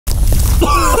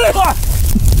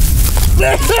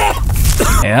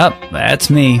Yep, that's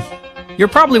me. You're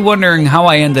probably wondering how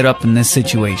I ended up in this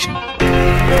situation. You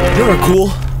know what are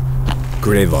cool?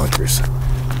 Grenade launchers.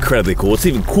 Incredibly cool. What's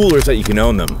even cooler is that you can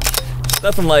own them.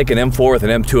 Nothing like an M4 with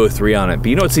an M203 on it. But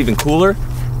you know what's even cooler?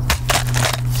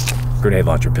 Grenade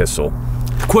launcher pistol.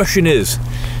 The question is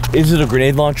it a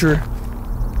grenade launcher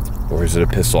or is it a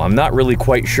pistol? I'm not really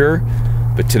quite sure,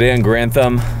 but today on Garand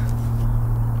Thumb,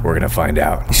 we're gonna find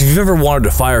out. If you've ever wanted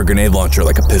to fire a grenade launcher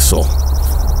like a pistol,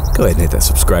 go ahead and hit that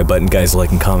subscribe button. Guys,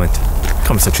 like and comment.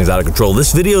 Comment section is out of control.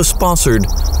 This video is sponsored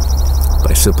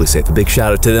by Simply Safe. A big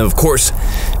shout out to them. Of course,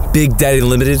 Big Daddy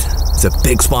Limited is a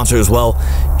big sponsor as well.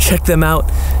 Check them out.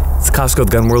 It's Costco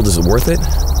gun world. Is it worth it?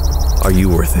 Are you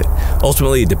worth it?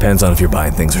 Ultimately, it depends on if you're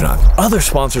buying things or not. Other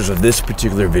sponsors of this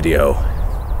particular video,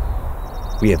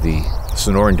 we have the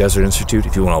Sonoran Desert Institute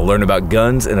if you want to learn about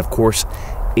guns, and of course,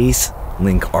 Ace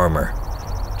Link Armor.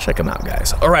 Check them out,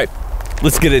 guys. All right,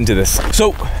 let's get into this.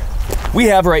 So, we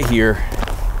have right here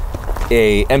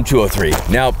a M203.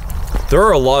 Now, there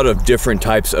are a lot of different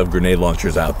types of grenade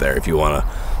launchers out there. If you want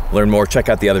to learn more, check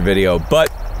out the other video.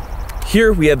 But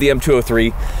here we have the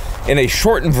M203. In a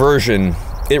shortened version,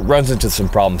 it runs into some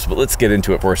problems, but let's get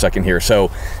into it for a second here.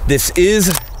 So this is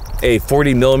a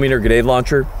 40mm grenade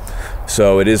launcher.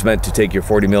 So it is meant to take your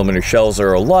 40mm shells. There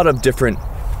are a lot of different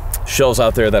shells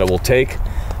out there that it will take.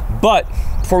 But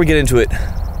before we get into it,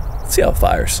 let's see how it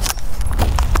fires.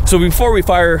 So before we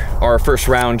fire our first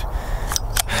round,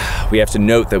 we have to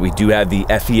note that we do have the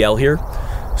FEL here.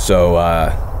 So,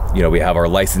 you know, we have our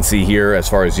licensee here as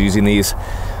far as using these.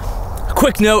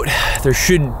 Quick note, there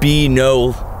should be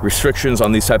no restrictions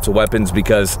on these types of weapons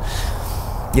because,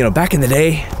 you know, back in the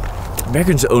day,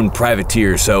 Americans owned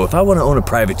privateers. So if I want to own a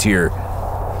privateer,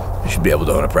 I should be able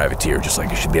to own a privateer just like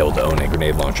I should be able to own a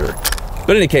grenade launcher.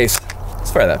 But in any case,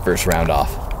 let's fire that first round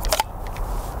off.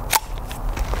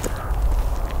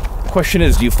 Question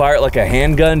is, do you fire it like a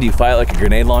handgun? Do you fire it like a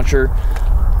grenade launcher?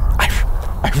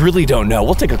 I really don't know.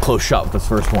 We'll take a close shot with this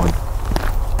first one.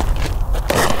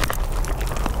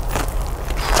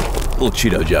 A little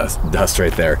Cheeto dust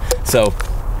right there. So,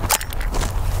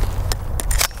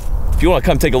 if you want to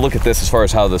come take a look at this as far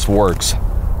as how this works.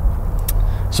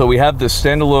 So we have this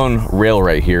standalone rail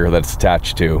right here that's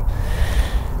attached to.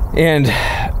 And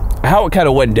how it kind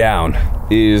of went down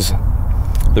is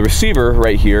the receiver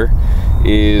right here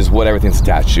is what everything's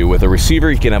attached to. With a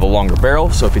receiver, you can have a longer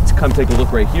barrel. So if you come take a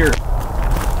look right here,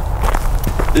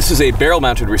 this is a barrel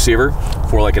mounted receiver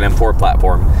for like an M4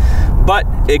 platform, but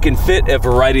it can fit a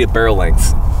variety of barrel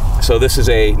lengths. So this is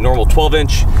a normal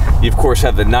 12-inch. You of course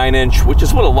have the 9-inch, which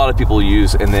is what a lot of people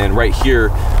use. And then right here,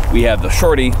 we have the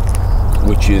shorty,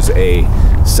 which is a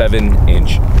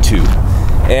 7-inch tube.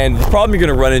 And the problem you're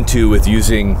gonna run into with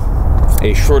using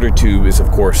a shorter tube is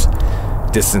of course,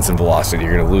 distance and velocity.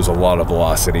 You're gonna lose a lot of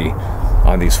velocity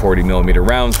on these 40mm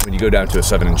rounds when you go down to a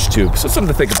 7-inch tube. So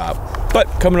something to think about. But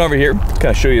coming over here, kind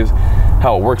of show you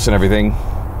how it works and everything.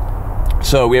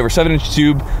 So we have our 7-inch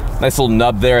tube, nice little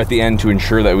nub there at the end to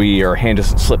ensure that our hand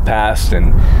doesn't slip past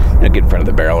and get in front of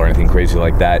the barrel or anything crazy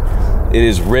like that. It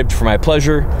is ribbed for my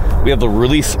pleasure. We have the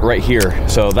release right here.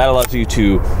 So that allows you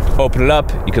to open it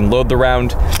up. You can load the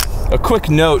round. A quick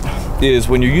note is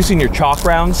when you're using your chalk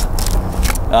rounds,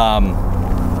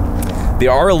 they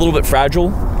are a little bit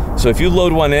fragile. So if you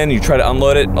load one in, you try to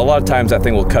unload it, a lot of times that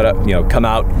thing will come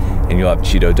out and you'll have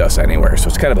Cheeto dust anywhere. So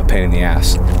it's kind of a pain in the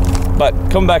ass. But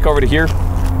coming back over to here,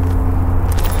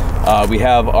 we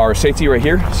have our safety right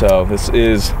here. So this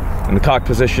is in the cock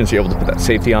position, so you're able to put that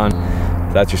safety on.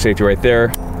 That's your safety right there.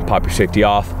 Pop your safety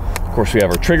off. Of course, we have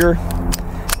our trigger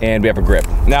and we have a grip.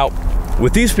 Now,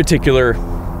 with these particular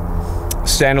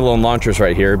standalone launchers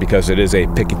right here, because it is a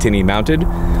Picatinny mounted,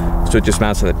 so it just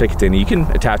mounts on the Picatinny. You can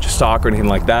attach a stock or anything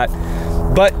like that.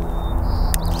 But,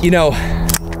 you know,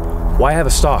 why have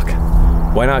a stock?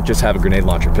 Why not just have a grenade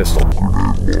launcher pistol?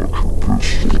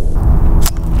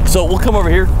 So we'll come over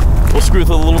here, we'll screw with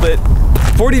it a little bit.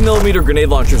 40mm grenade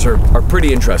launchers are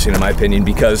pretty interesting in my opinion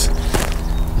because,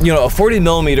 you know, a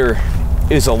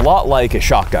 40mm is a lot like a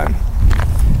shotgun.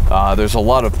 There's a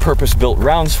lot of purpose-built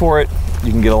rounds for it.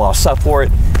 You can get a lot of stuff for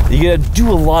it. You gotta do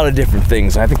a lot of different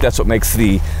things. I think that's what makes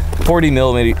the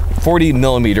 40mm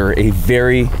a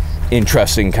very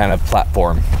interesting kind of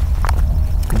platform.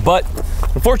 But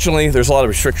unfortunately, there's a lot of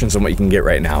restrictions on what you can get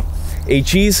right now.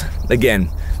 HEs, again,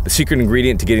 the secret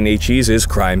ingredient to getting HEs is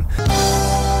crime.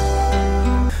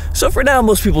 So for now,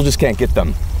 most people just can't get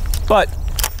them. But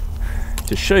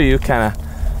to show you kind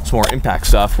of some more impact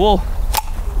stuff, we'll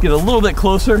get a little bit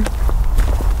closer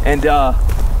and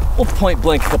we'll point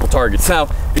blank a couple targets. Now,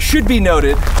 it should be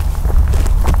noted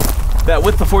that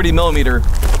with the 40mm,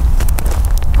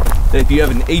 that if you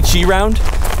have an HE round,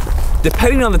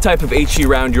 depending on the type of HE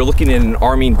round, you're looking at an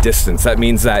arming distance. That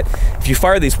means that if you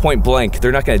fire these point blank,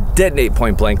 they're not going to detonate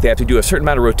point blank. They have to do a certain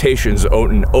amount of rotations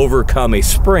and overcome a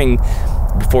spring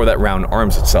before that round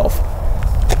arms itself.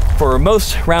 For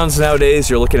most rounds nowadays,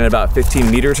 you're looking at about 15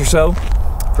 meters or so.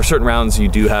 For certain rounds, you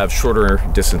do have shorter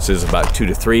distances, about 2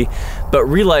 to 3, but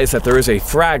realize that there is a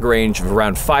frag range of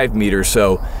around 5 meters,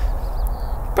 so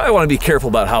you probably want to be careful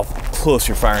about how close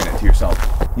you're firing it to yourself.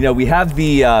 You know, we have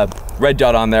the red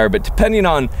dot on there, but depending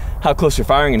on how close you're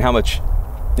firing and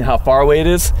how far away it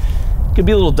is, it can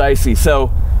be a little dicey.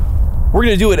 So we're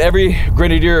gonna do what every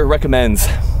grenadier recommends,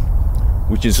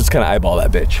 which is just kind of eyeball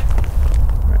that bitch.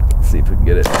 All right, let's see if we can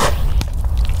get it.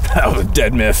 That was a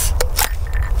dead miss.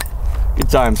 Good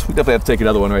times. We definitely have to take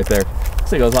another one right there.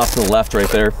 Looks like it goes off to the left right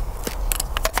there.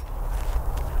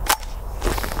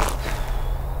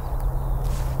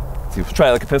 Let's see, we'll try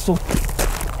it like a pistol.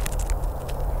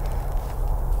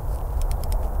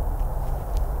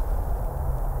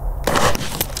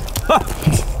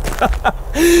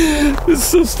 This is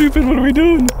so stupid. What are we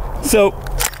doing? So,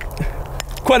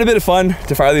 quite a bit of fun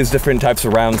to fire these different types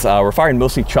of rounds. We're firing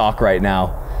mostly chalk right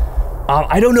now.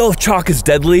 I don't know if chalk is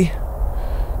deadly.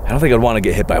 I don't think I'd want to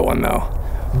get hit by one though.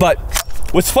 But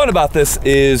what's fun about this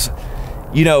is,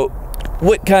 you know,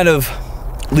 what kind of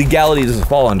legality does it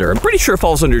fall under? I'm pretty sure it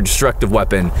falls under destructive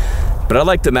weapon, but I'd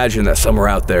like to imagine that somewhere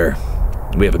out there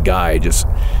we have a guy just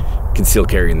concealed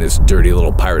carrying this dirty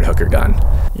little pirate hooker gun.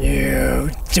 You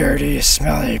dirty,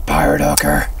 smelly pirate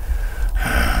hooker.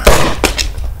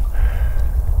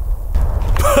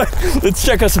 Let's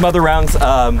check out some other rounds.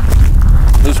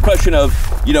 There's a question of,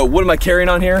 you know, what am I carrying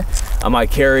on here? Am I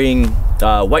carrying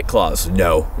White Claws?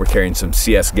 No, we're carrying some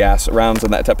CS gas rounds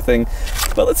and that type of thing.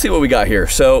 But let's see what we got here.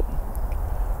 So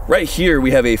right here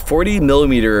we have a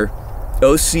 40mm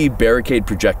OC barricade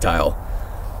projectile.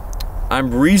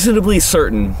 I'm reasonably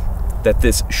certain that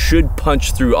this should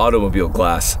punch through automobile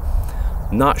glass.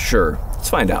 Not sure. Let's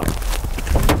find out.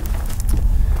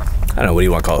 I don't know, what do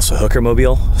you want to call this? A hooker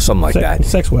mobile? Something like that.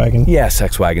 Sex wagon. Yeah,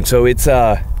 sex wagon. So it's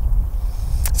not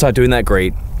doing that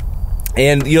great.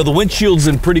 And you know, the windshield's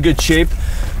in pretty good shape.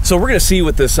 So we're gonna see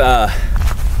what this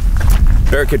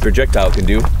barricade projectile can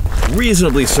do.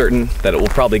 Reasonably certain that it will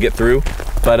probably get through,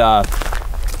 but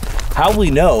how will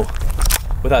we know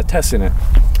without testing it?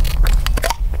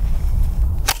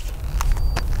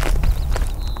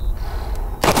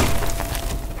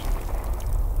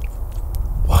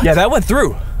 What? Yeah, that went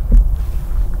through.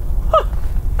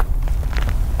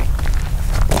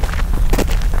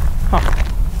 Huh.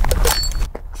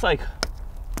 It's like,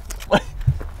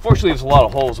 fortunately there's a lot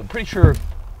of holes. I'm pretty sure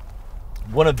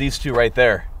one of these two right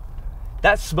there,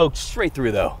 that smoked straight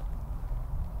through though.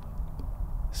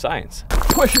 Science.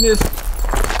 Question is,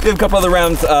 we have a couple other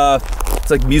rounds. It's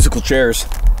like musical chairs.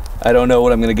 I don't know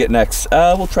what I'm gonna get next.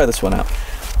 We'll try this one out.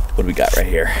 What do we got right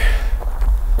here?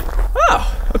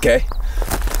 Oh, okay.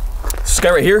 This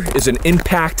guy right here is an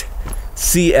impact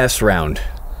CS round.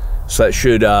 So that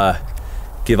should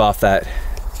give off that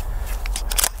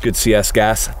good CS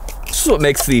gas. This is what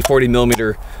makes the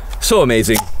 40mm so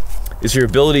amazing, is your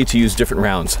ability to use different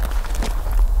rounds.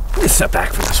 Let me step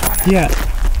back for this one. Yeah.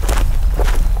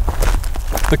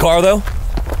 The car though?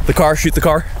 The car, shoot the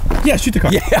car? Yeah, shoot the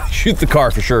car. Yeah, shoot the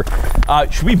car for sure.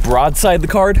 Should we broadside the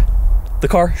car?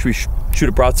 Should we shoot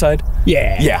it broadside?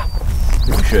 Yeah. Yeah, I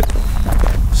think we should.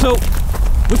 So,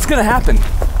 what's gonna happen?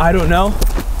 I don't know.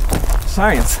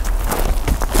 Science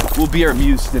will be our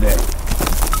muse today.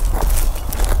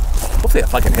 Hopefully I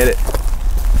fucking hit it.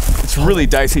 It's really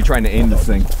dicey trying to aim this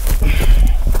thing.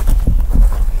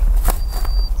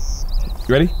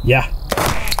 You ready? Yeah.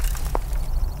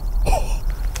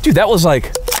 Dude, that was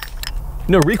like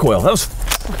no recoil. That was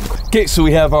okay. So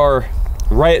we have our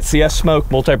Riot CS Smoke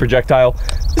multi-projectile.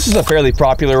 This is a fairly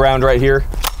popular round right here.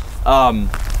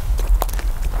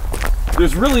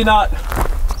 There's really not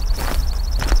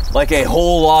like a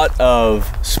whole lot of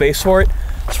space for it,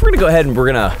 so we're gonna go ahead and we're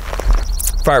gonna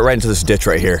fire it right into this ditch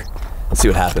right here and see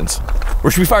what happens. Or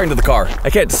should we fire into the car?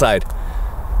 I can't decide.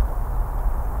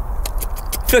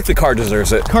 I feel like the car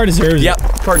deserves it. Car deserves it. Yep,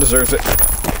 car deserves it.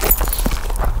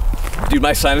 Dude,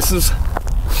 my sinuses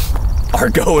are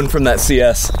going from that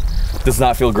CS. Does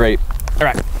not feel great. All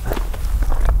right.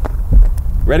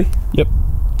 Ready? Yep.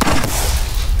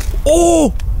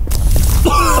 Oh!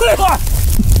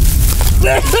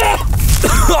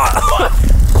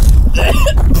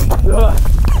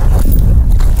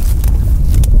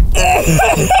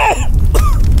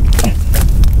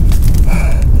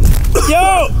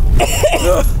 Yo!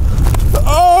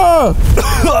 Oh!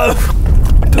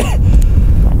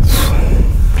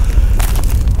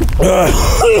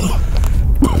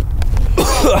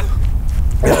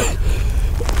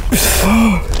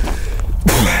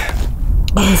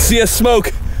 CS smoke.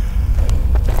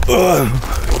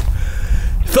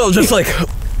 Felt just like,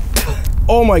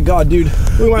 oh my god, dude.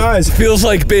 Look at my eyes. Feels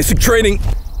like basic training.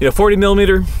 You know, 40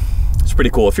 millimeter, it's pretty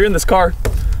cool. If you're in this car,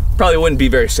 probably wouldn't be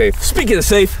very safe. Speaking of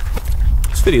safe,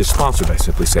 this video is sponsored by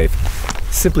Simply Safe.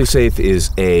 Simply Safe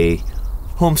is a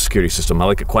home security system. I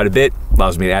like it quite a bit.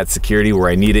 Allows me to add security where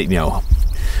I need it, you know,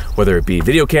 whether it be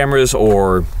video cameras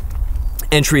or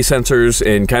entry sensors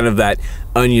and kind of that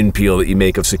onion peel that you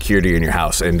make of security in your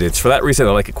house. And it's for that reason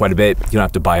I like it quite a bit. You don't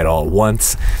have to buy it all at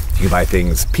once. You can buy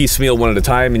things piecemeal, one at a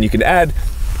time, and you can add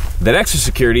that extra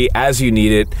security as you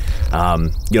need it,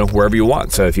 you know, wherever you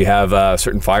want. So if you have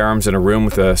certain firearms in a room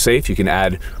with a safe, you can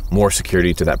add more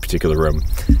security to that particular room.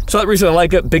 So that reason I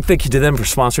like it. Big thank you to them for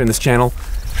sponsoring this channel.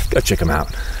 Go check them out.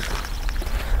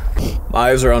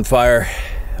 My eyes are on fire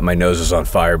and my nose is on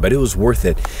fire, but it was worth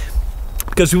it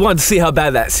because we wanted to see how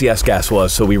bad that CS gas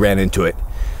was, so we ran into it.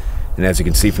 And as you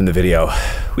can see from the video,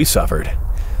 we suffered.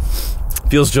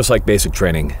 Feels just like basic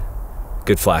training.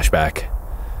 Good flashback.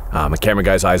 My camera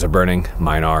guy's eyes are burning,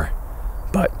 mine are,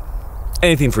 but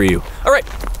anything for you. All right,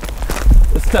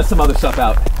 let's test some other stuff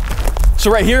out.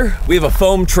 So right here, we have a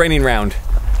foam training round.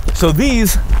 So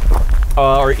these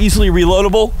are easily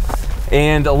reloadable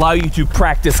and allow you to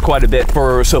practice quite a bit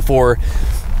for,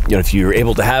 you know, if you're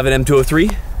able to have an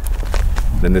M203,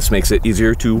 then this makes it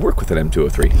easier to work with an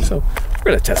M203. So we're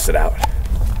gonna test it out.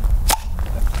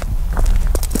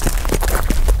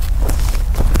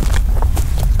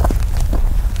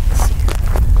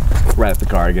 Right at the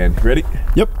car again. Ready?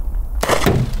 Yep.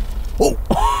 Oh,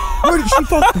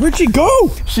 where'd she go?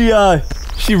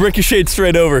 She ricocheted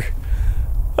straight over.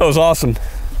 That was awesome.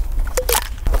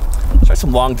 Try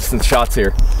some long distance shots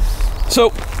here. So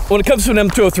when it comes to an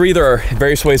M203, there are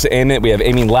various ways to aim it. We have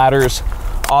aiming ladders,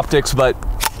 optics, but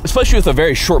especially with a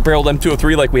very short barreled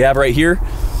M203 like we have right here,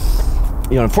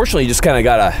 you know, unfortunately you just kind of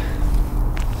gotta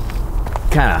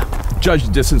judge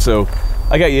the distance. So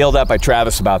I got yelled at by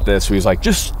Travis about this. He was like,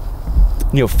 just,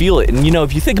 you know, feel it. And you know,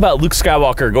 if you think about Luke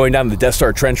Skywalker going down the Death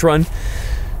Star trench run,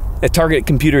 the targeting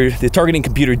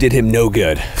computer did him no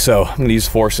good. So I'm gonna use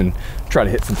force and try to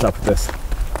hit some stuff with this.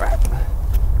 All right.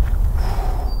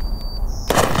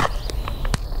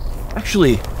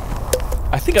 Actually,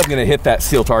 I think I'm gonna hit that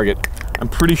steel target. I'm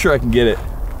pretty sure I can get it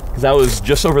because that was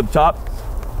just over the top.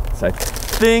 So I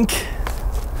think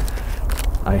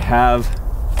I have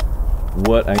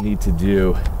what I need to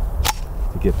do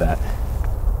to get that.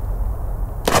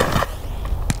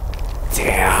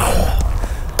 Damn.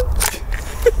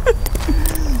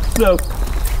 So,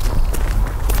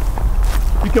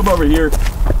 you come over here.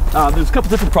 There's a couple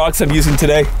different products I'm using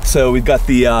today. So we've got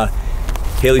the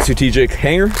Haley Strategic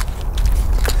hanger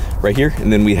right here,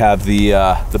 and then we have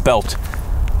the belt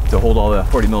to hold all the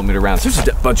 40 millimeter rounds. There's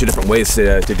a bunch of different ways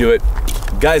to do it.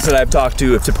 Guys that I've talked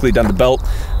to have typically done the belt,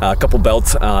 a couple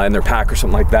belts in their pack or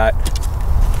something like that.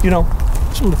 You know,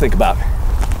 something to think about.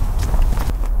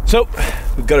 So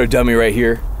we've got our dummy right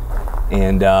here,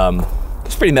 and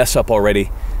it's pretty messed up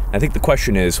already. I think the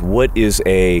question is, what is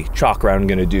a chalk round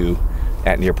gonna do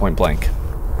at near point blank?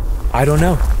 I don't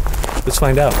know. Let's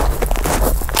find out.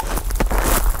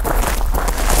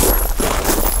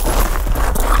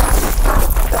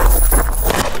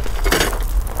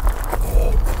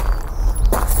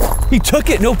 He took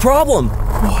it, no problem.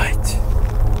 What?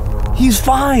 He's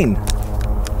fine.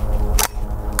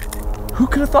 Who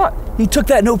could have thought? He took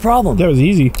that, no problem. That was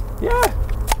easy. Yeah.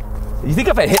 You think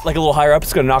if I hit like a little higher up,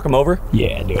 it's gonna knock him over?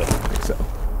 Yeah, do it. I think so.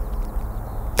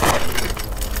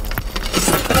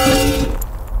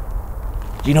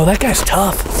 You know, that guy's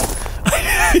tough.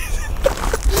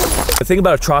 The thing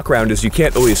about a chalk round is you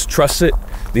can't always trust it.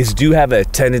 These do have a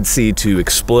tendency to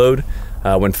explode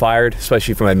when fired,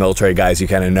 especially for my military guys, you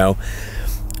kind of know.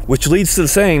 Which leads to the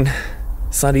saying,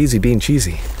 it's not easy being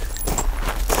cheesy.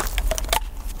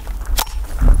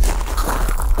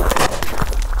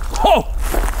 Oh!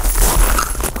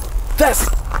 That's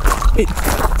it.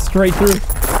 Straight through.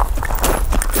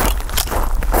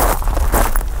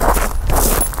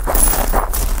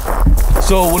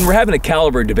 So when we're having a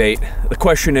caliber debate, the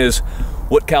question is,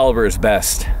 what caliber is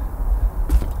best?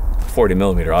 40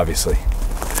 millimeter, obviously.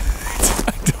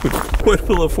 What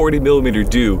will a 40 millimeter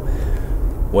do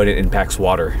when it impacts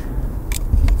water?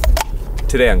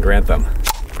 Today on Grantham.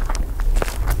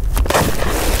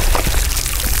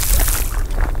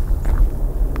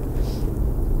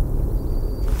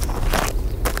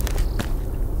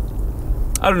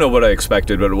 I don't know what I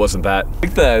expected, but it wasn't that. I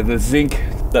think the zinc,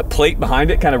 that plate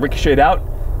behind it kind of ricocheted out.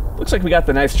 Looks like we got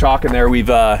the nice chalk in there. We've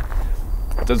done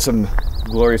some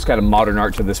glorious kind of modern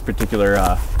art to this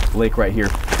particular lake right here.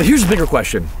 But here's a bigger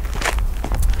question.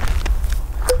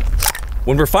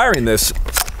 When we're firing this,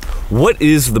 what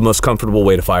is the most comfortable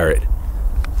way to fire it?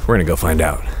 We're gonna go find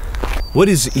out. What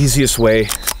is the easiest way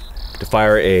to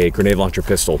fire a grenade launcher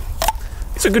pistol?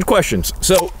 These are good questions.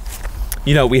 So,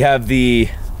 you know, we have the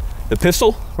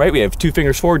pistol, right? We have 2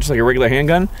 fingers forward, just like a regular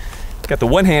handgun. Got the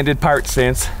one-handed pirate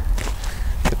stance,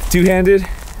 got the two-handed,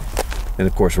 and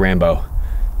of course Rambo.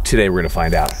 Today we're gonna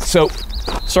find out. So,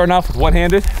 starting off with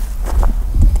one-handed.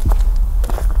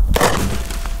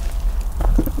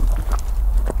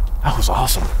 That was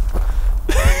awesome.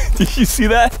 Did you see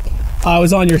that? I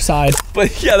was on your side.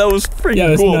 But yeah, that was freaking yeah,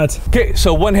 it was cool. Nuts. Okay,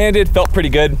 so one-handed felt pretty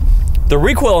good. The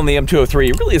recoil on the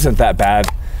M203 really isn't that bad.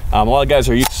 A lot of guys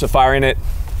are used to firing it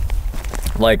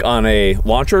like on a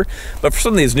launcher, but for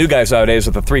some of these new guys nowadays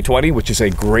with the 320, which is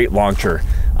a great launcher,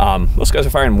 most guys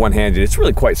are firing one-handed. It's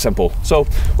really quite simple. So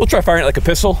we'll try firing it like a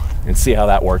pistol and see how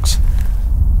that works.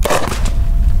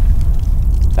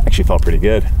 That actually felt pretty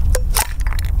good.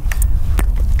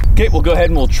 Okay, we'll go ahead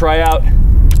and we'll try out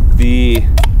the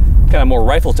kind of more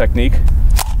rifle technique.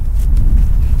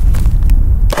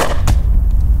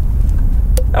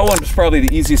 That one was probably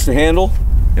the easiest to handle.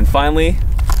 And finally,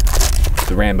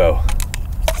 the Rambo.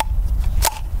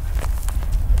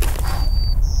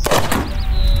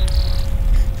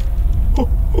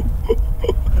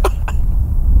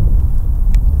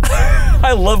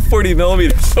 I love 40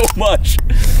 millimeters so much.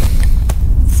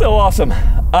 So awesome.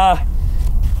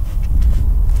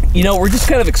 You know, we're just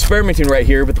kind of experimenting right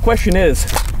here, but the question is,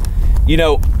 you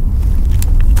know,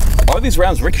 are these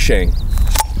rounds ricocheting?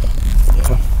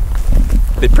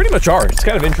 They pretty much are. It's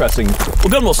kind of interesting. We'll go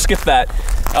ahead and we'll skip that.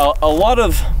 A lot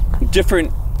of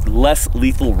different less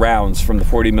lethal rounds from the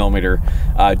 40 millimeter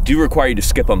do require you to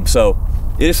skip them. So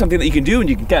it is something that you can do, and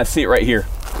you can kind of see it right here.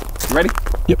 You ready?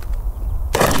 Yep.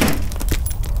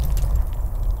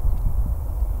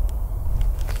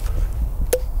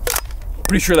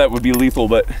 Pretty sure that would be lethal,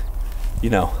 but you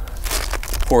know,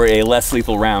 for a less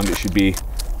lethal round, it should be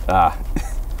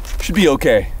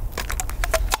okay.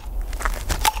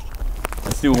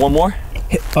 Let's do one more.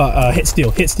 Hit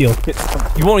steel.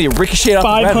 You want to ricochet off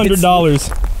the ground? $500.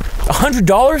 $100?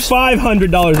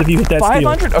 $500 if you hit that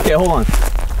 500? Okay, hold on.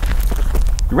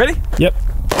 You ready? Yep.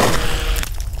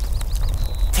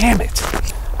 Damn it.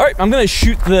 All right, I'm gonna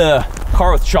shoot the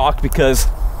car with chalk because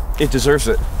it deserves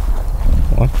it.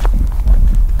 Hold on.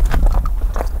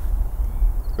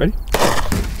 Ready?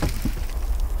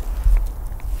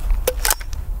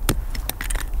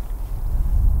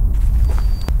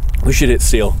 We should hit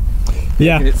steel.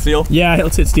 Yeah. Hit steel? Yeah,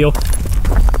 let's hit steel.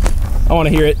 I want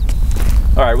to hear it.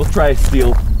 All right, we'll try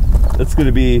steel. That's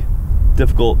gonna be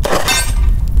difficult.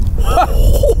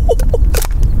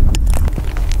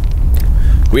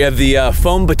 We have the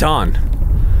foam baton.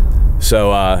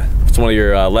 So it's one of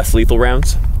your less lethal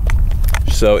rounds.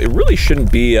 So it really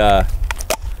shouldn't be that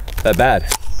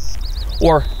bad.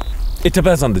 Or it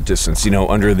depends on the distance, you know,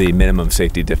 under the minimum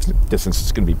safety distance,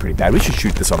 it's gonna be pretty bad. We should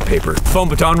shoot this on paper. Foam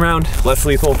baton round, less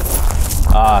lethal.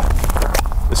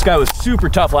 This guy was super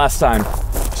tough last time,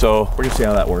 so we're gonna see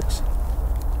how that works.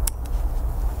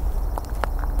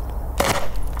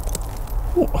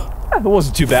 It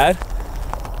wasn't too bad.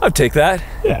 I'd take that.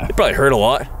 Yeah. It probably hurt a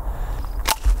lot.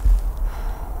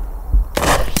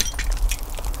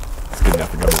 It's good enough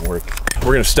for government work.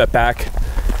 We're gonna step back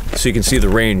so you can see the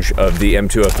range of the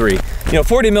M203. You know,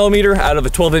 40 millimeter out of a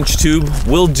 12-inch tube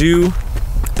will do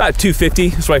about 250.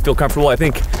 That's why I feel comfortable. I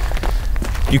think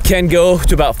you can go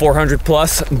to about 400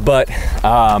 plus, but you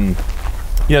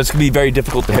know, it's gonna be very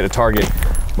difficult to hit a target.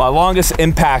 My longest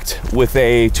impact with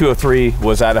a 203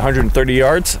 was at 130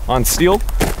 yards on steel.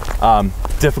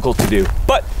 Difficult to do,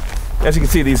 but as you can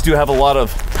see, these do have a lot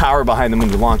of power behind them when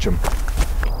you launch them.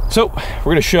 So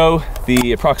we're gonna show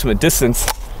the approximate distance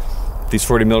these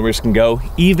 40 millimeters can go,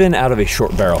 even out of a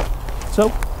short barrel.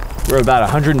 So we're about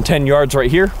 110 yards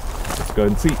right here. Let's go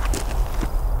ahead and see.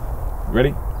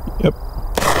 Ready? Yep.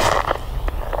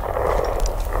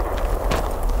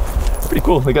 Pretty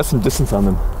cool. They got some distance on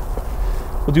them.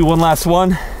 We'll do one last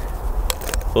one.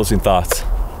 Closing thoughts.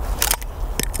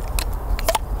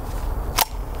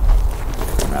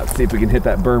 Now let's see if we can hit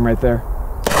that berm right there.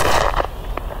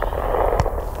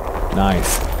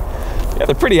 Nice. Yeah,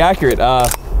 they're pretty accurate.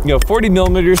 You know, 40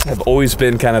 millimeters have always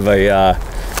been kind of a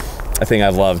thing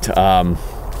I've loved.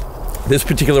 This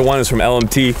particular one is from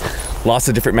LMT. Lots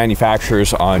of different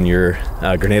manufacturers on your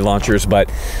grenade launchers, but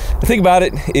the thing about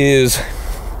it is,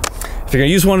 if you're gonna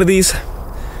use one of these,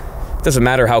 it doesn't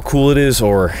matter how cool it is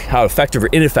or how effective or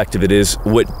ineffective it is.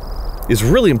 What is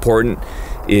really important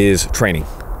is training.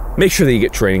 make sure that you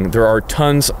get training. There are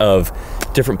tons of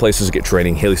different places to get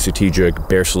training: Haley Strategic,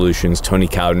 Bear Solutions, Tony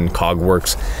Cowden,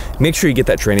 Cogworks. Make sure you get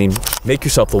that training. Make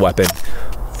yourself the weapon.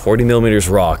 40 millimeters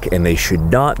rock, and they should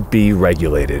not be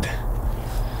regulated.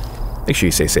 Make sure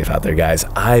you stay safe out there, guys.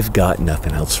 I've got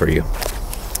nothing else for you.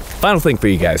 Final thing for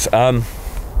you guys. I'm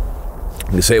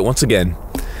gonna say it once again,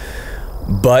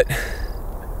 but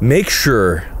make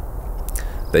sure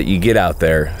that you get out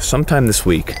there sometime this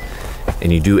week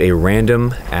and you do a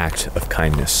random act of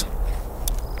kindness.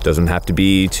 Doesn't have to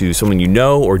be to someone you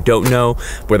know or don't know,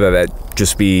 whether that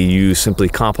just be you simply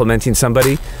complimenting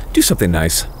somebody. Do something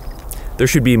nice. There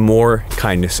should be more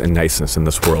kindness and niceness in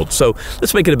this world. So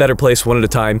let's make it a better place one at a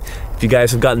time. If you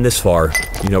guys have gotten this far,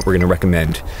 you know what we're gonna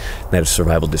recommend. And that is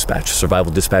Survival Dispatch.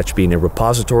 Survival Dispatch being a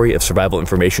repository of survival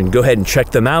information. Go ahead and check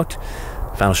them out.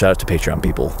 Final shout out to Patreon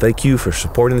people. Thank you for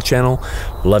supporting the channel.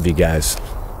 Love you guys.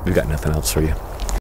 We've got nothing else for you.